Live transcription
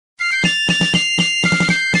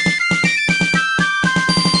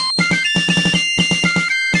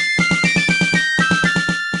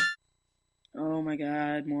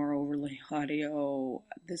audio.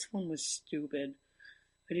 This one was stupid.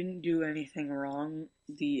 I didn't do anything wrong.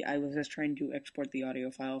 I was just trying to export the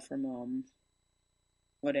audio file from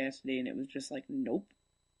Audacity, and it was just like, nope.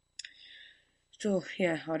 So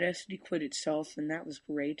yeah, Audacity quit itself, and that was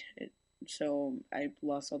great. So I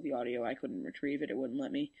lost all the audio. I couldn't retrieve it. It wouldn't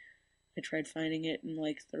let me. I tried finding it in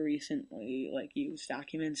like the recently used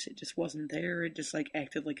documents. It just wasn't there. It just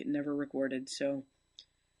acted like it never recorded. So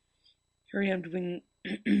here I am doing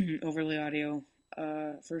overlay audio.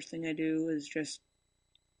 First thing I do is just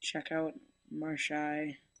check out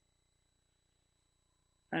Marshai.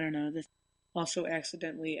 I don't know. This also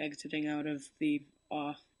accidentally exiting out of the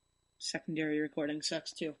secondary recording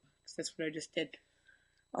sucks too, because that's what I just did.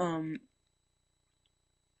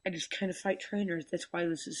 I just kind of fight trainers. That's why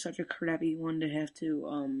this is such a crappy one to have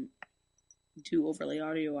to do overlay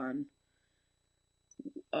audio on.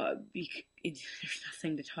 There's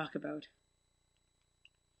nothing to talk about.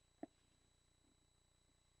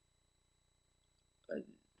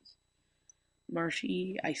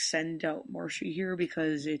 Marshy, I send out Marshy here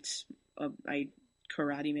because it's a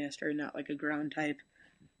karate master, not like a ground type,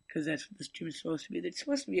 because that's what this gym is supposed to be. It's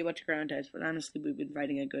supposed to be a bunch of ground types, but honestly, we've been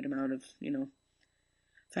fighting a good amount of,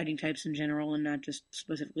 fighting types in general, and not just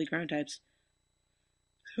specifically ground types.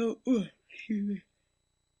 So, excuse me.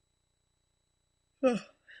 So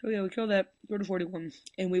yeah, we killed that, go to 41,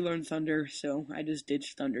 and we learned Thunder, so I just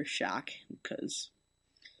ditched Thunder Shock, because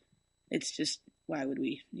it's just, why would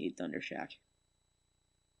we need Thunder Shock?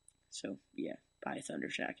 So, yeah, buy Thunder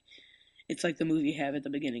Shock. It's like the move you have at the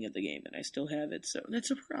beginning of the game, and I still have it, so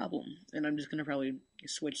that's a problem. And I'm just going to probably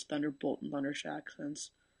switch Thunderbolt and Thunder Shock,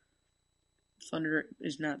 since Thunder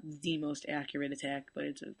is not the most accurate attack, but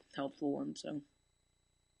it's a helpful one, so.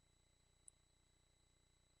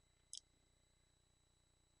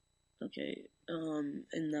 Okay, and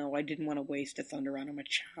now I didn't want to waste a Thunder on a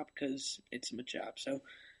Machop, because it's a Machop, so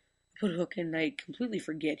I put a hook in. I completely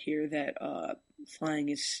forget here that, flying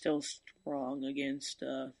is still strong against,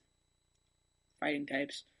 fighting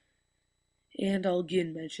types. And I'll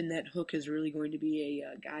again mention that hook is really going to be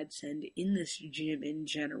a godsend in this gym in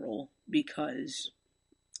general, because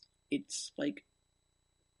it's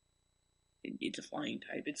it's a flying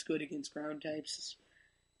type. It's good against ground types.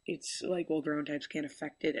 It's ground types can't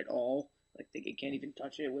affect it at all. They can't even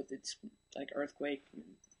touch it with its earthquake and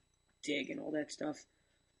dig and all that stuff.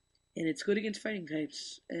 And it's good against fighting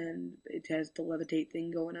types, and it has the levitate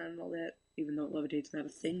thing going on and all that, even though levitate's not a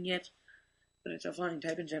thing yet. But it's a flying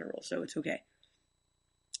type in general, so it's okay.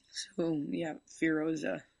 So, yeah, Fearo's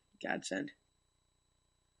a godsend.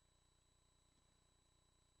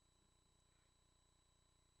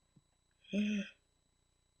 God,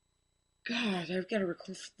 I've got to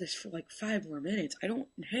record this for 5 more minutes. I don't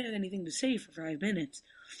have anything to say for 5 minutes.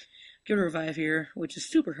 Get a revive here, which is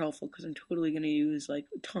super helpful, because I'm totally going to use,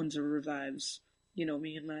 tons of revives. You know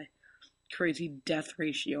me and my crazy death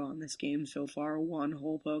ratio on this game so far. One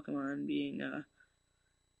whole Pokemon being,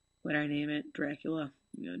 what I name it? Dracula.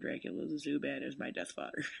 Dracula the Zubat is my death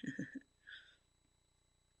fodder.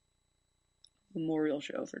 Memorial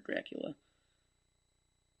show for Dracula.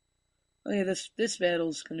 Oh yeah, this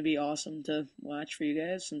battle's going to be awesome to watch for you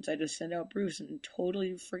guys, since I just send out Bruce and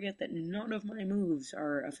totally forget that none of my moves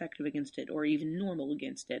are effective against it, or even normal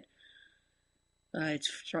against it. It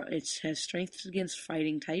has strength against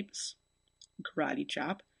fighting types, Karate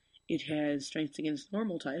Chop. It has strength against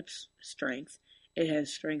normal types, Strength. It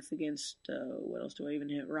has strength against, what else do I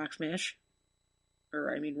even have? Rock Smash.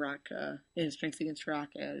 Rock, it has strength against Rock.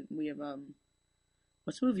 We have,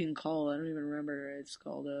 what's the move you can call? I don't even remember. It's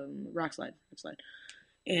called, Rock Slide.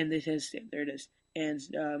 And it has, there it is. And,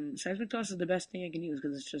 Seismic Toss is the best thing I can use,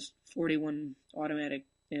 because it's just 41 automatic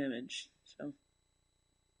damage, so.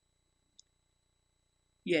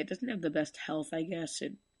 Yeah, it doesn't have the best health, I guess.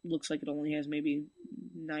 It looks like it only has maybe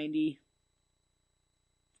 90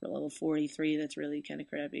 for level 43. That's really kind of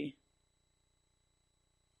crappy.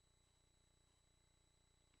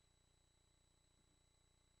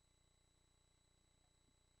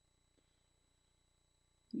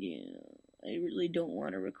 Yeah, I really don't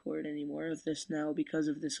want to record any more of this now because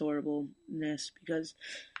of this horribleness, because,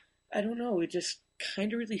 I don't know, it just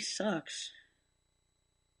kind of really sucks.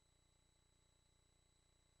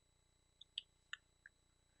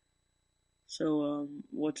 So,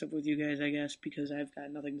 what's up with you guys, I guess, because I've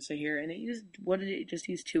got nothing to say here. And it just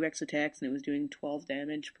used 2x attacks, and it was doing 12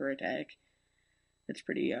 damage per attack. That's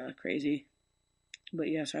pretty, crazy. But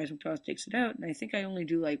yeah, Seismic Toss takes it out, and I think I only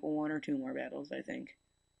do, 1 or 2 more battles, I think.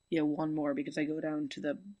 Yeah, 1 more, because I go down to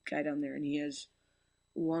the guy down there, and he has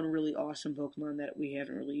one really awesome Pokemon that we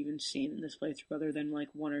haven't really even seen in this playthrough, other than,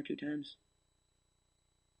 1 or 2 times.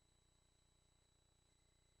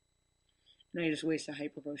 And I just waste a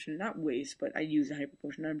hyper potion. Not waste, but I use a hyper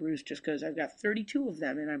potion on Bruce just because I've got 32 of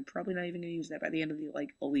them, and I'm probably not even going to use that by the end of the,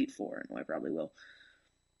 like, Elite Four. No, I probably will.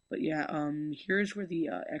 But yeah, here's where the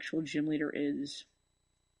actual gym leader is.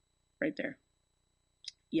 Right there.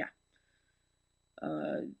 Yeah.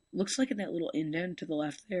 Looks like in that little indent to the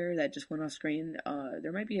left there that just went off screen,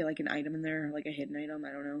 there might be like an item in there, like a hidden item.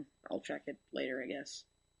 I don't know. I'll check it later, I guess.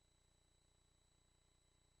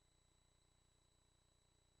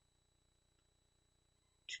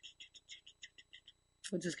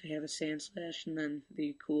 What's this guy have? A sand slash, and then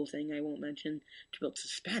the cool thing I won't mention to build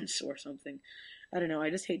suspense or something. I don't know. I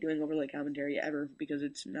just hate doing overlay commentary ever because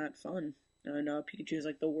it's not fun. No, Pikachu is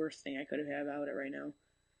like the worst thing I could have out it right now.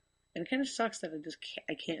 And it kind of sucks that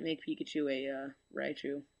I can't make Pikachu a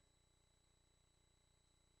Raichu.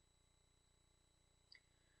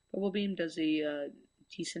 Bubble Beam does a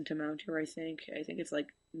decent amount here, I think. I think it's like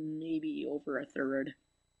maybe over a third.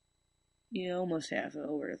 Yeah, almost half.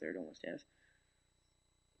 Over a third, almost half.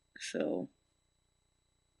 So,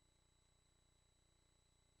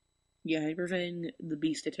 yeah, Hyper Fang, the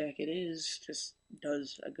beast attack it is, just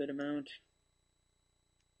does a good amount.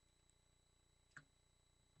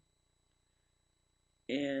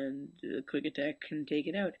 And the quick attack can take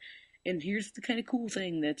it out. And here's the kind of cool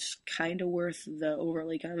thing that's kind of worth the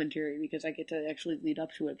overlay commentary because I get to actually lead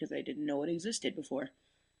up to it because I didn't know it existed before.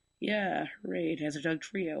 Yeah, hooray, it has a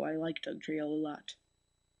Dugtrio. I like Dugtrio a lot.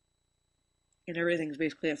 And everything's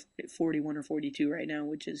basically at 41 or 42 right now,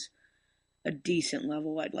 which is a decent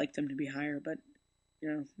level. I'd like them to be higher, but, you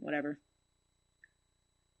know, whatever.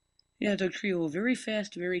 Yeah, Dugtrio, very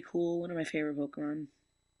fast, very cool, one of my favorite Pokemon.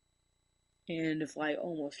 And a fly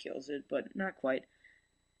almost kills it, but not quite.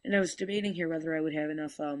 And I was debating here whether I would have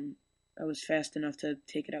enough, I was fast enough to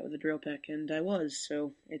take it out with a drill peck, and I was,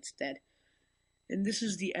 so it's dead. And this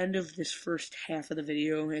is the end of this first half of the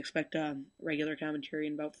video. I expect regular commentary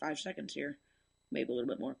in about 5 seconds here. Maybe a little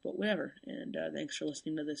bit more, but whatever. And thanks for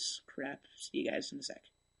listening to this crap. See you guys in a sec.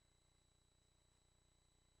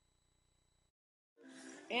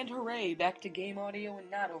 And hooray, back to game audio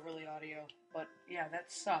and not overlay audio. But yeah,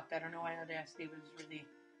 that sucked. I don't know why Audacity was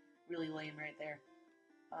really lame right there.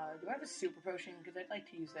 Do I have a super potion? Because I'd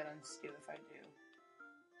like to use that on Stu if I do.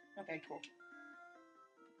 Okay, cool.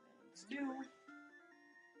 Let's do.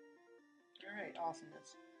 Alright,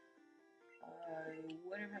 awesomeness.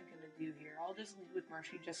 What am I gonna do here? I'll just lead with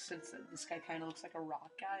Marshy just since this guy kind of looks like a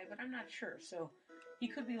rock guy, but I'm not sure. So, he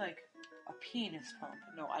could be like a penis hump.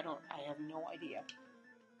 No, I have no idea.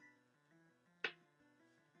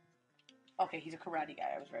 Okay, he's a karate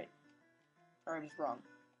guy, I was right. Or I was wrong.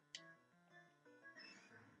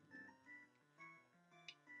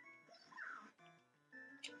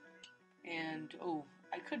 And, oh,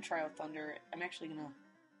 I could try out Thunder. I'm actually gonna...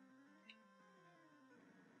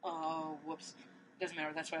 Oh, whoops. Doesn't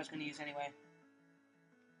matter, that's what I was gonna use anyway.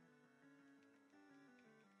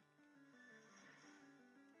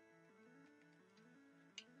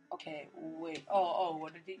 Okay, wait. Oh,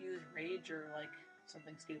 what did it use? Rage or, like,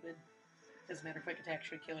 something stupid? Doesn't matter, quick attack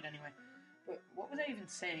should kill it anyway. But what was I even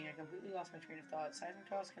saying? I completely lost my train of thought. Seismic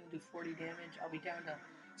Toss can do 40 damage. I'll be down to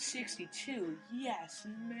 62. Yes,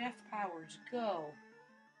 math powers, go.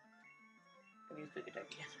 I'm gonna use quick attack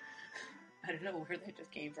again. I don't know where that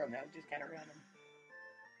just came from. That was just kind of random.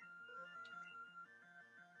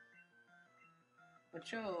 But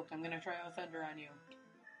choke, I'm gonna try out Thunder on you.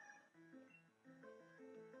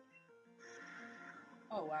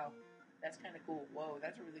 Oh wow, that's kind of cool. Whoa,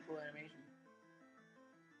 that's a really cool animation.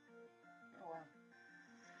 Oh wow,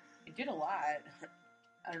 it did a lot.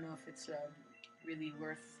 I don't know if it's really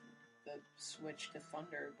worth the switch to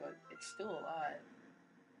Thunder, but it's still a lot.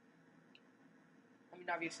 I mean,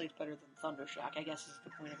 obviously it's better than Thunder Shock, I guess is the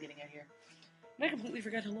point of getting at here. And I completely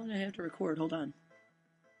forgot how long I have to record. Hold on.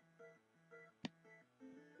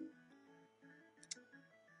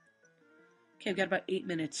 Okay, I've got about 8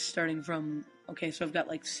 minutes starting from... Okay, so I've got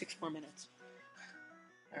like 6 more minutes.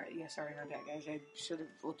 Alright, yeah, sorry about that, guys. I should have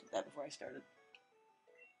looked at that before I started.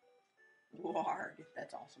 Warg,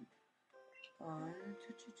 that's awesome.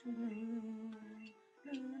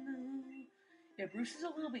 Yeah, Bruce is a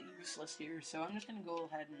little bit useless here, so I'm just gonna go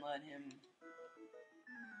ahead and let him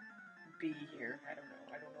be here. I don't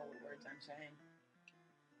know what words I'm saying.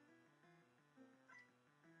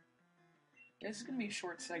 This is gonna be a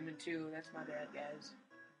short segment too, that's my bad, guys.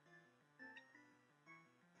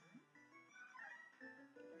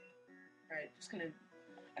 Alright,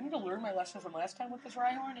 I'm gonna learn my lesson from last time with this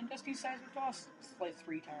Rhyhorn and just use Seismic Toss like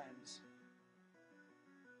 3 times.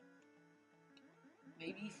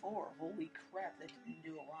 Maybe 4. Holy crap, that didn't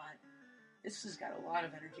do a lot. This has got a lot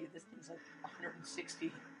of energy. This thing's like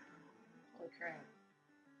 160. Holy crap.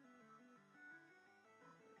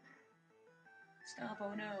 Stop,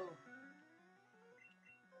 oh no.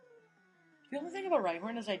 The only thing about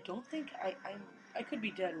Rhyhorn is I don't think I could be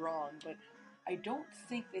dead wrong, but I don't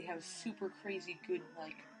think they have super crazy good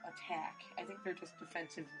like attack. I think they're just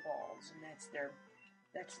defensive walls, and that's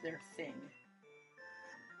their thing.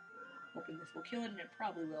 Hoping this will kill it, and it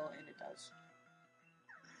probably will, and it does.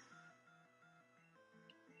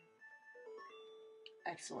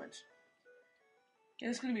 Excellent. Yeah,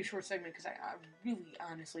 this is going to be a short segment because I really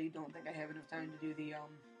honestly don't think I have enough time to do the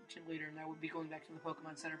gym leader, and I would be going back to the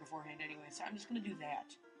Pokemon Center beforehand anyway, so I'm just going to do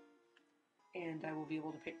that. And I will be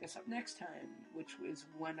able to pick this up next time, which is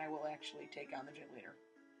when I will actually take on the gym leader.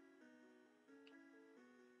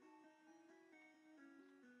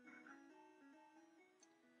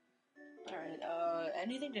 Alright,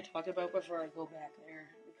 anything to talk about before I go back there?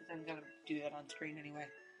 Because I'm going to do that on screen anyway.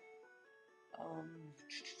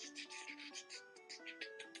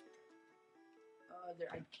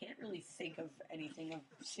 I can't really think of anything of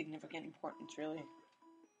significant importance, really.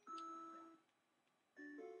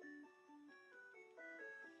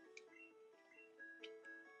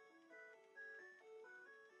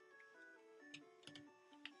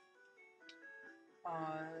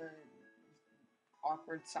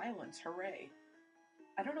 Awkward silence, hooray.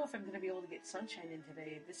 I don't know if I'm going to be able to get sunshine in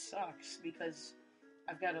today. This sucks, because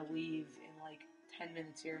I've got to leave in like 10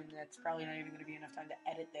 minutes here, and that's probably not even going to be enough time to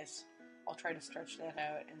edit this. I'll try to stretch that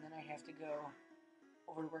out, and then I have to go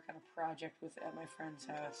over to work on a project at my friend's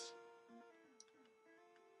house.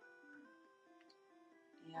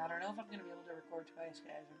 Yeah, I don't know if I'm going to be able to record twice,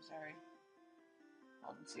 guys. I'm sorry.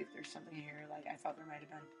 I'll see if there's something here like I thought there might have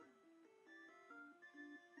been.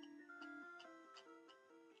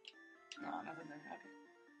 No, nothing there. Okay.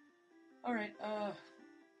 Alright,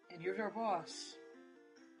 and here's our boss.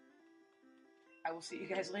 I will see you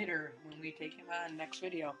guys later when we take him on next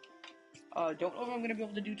video. Don't know if I'm going to be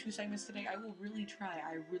able to do 2 segments today. I will really try.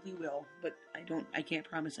 I really will. But I can't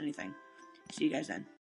promise anything. See you guys then.